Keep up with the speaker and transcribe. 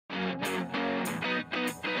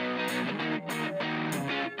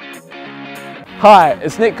Hi,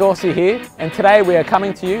 it's Nick Gorsey here, and today we are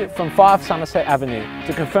coming to you from 5 Somerset Avenue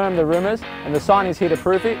to confirm the rumours, and the sign is here to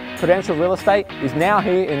prove it. Prudential Real Estate is now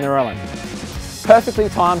here in Narellan. Perfectly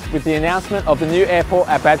timed with the announcement of the new airport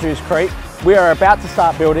at Badgerys Creek, we are about to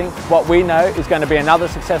start building what we know is going to be another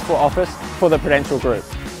successful office for the Prudential Group.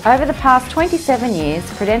 Over the past 27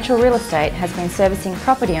 years, Prudential Real Estate has been servicing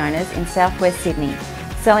property owners in southwest Sydney,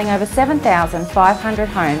 selling over 7,500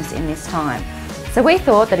 homes in this time. So we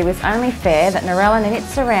thought that it was only fair that Narellan and its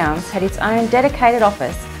surrounds had its own dedicated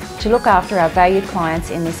office to look after our valued clients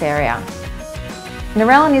in this area.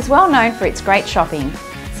 Narellan is well known for its great shopping,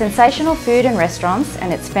 sensational food and restaurants,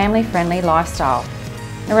 and its family-friendly lifestyle.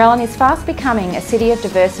 Narellan is fast becoming a city of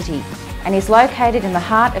diversity and is located in the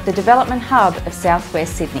heart of the development hub of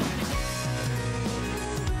southwest Sydney.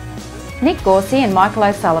 Nick Gorsey and Michael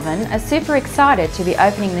O'Sullivan are super excited to be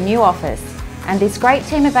opening the new office, and this great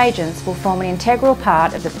team of agents will form an integral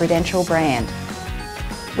part of the Prudential brand.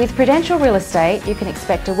 With Prudential Real Estate, you can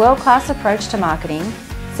expect a world-class approach to marketing,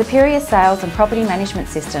 superior sales and property management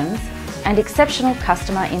systems, and exceptional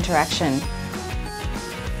customer interaction.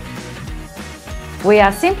 We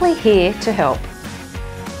are simply here to help.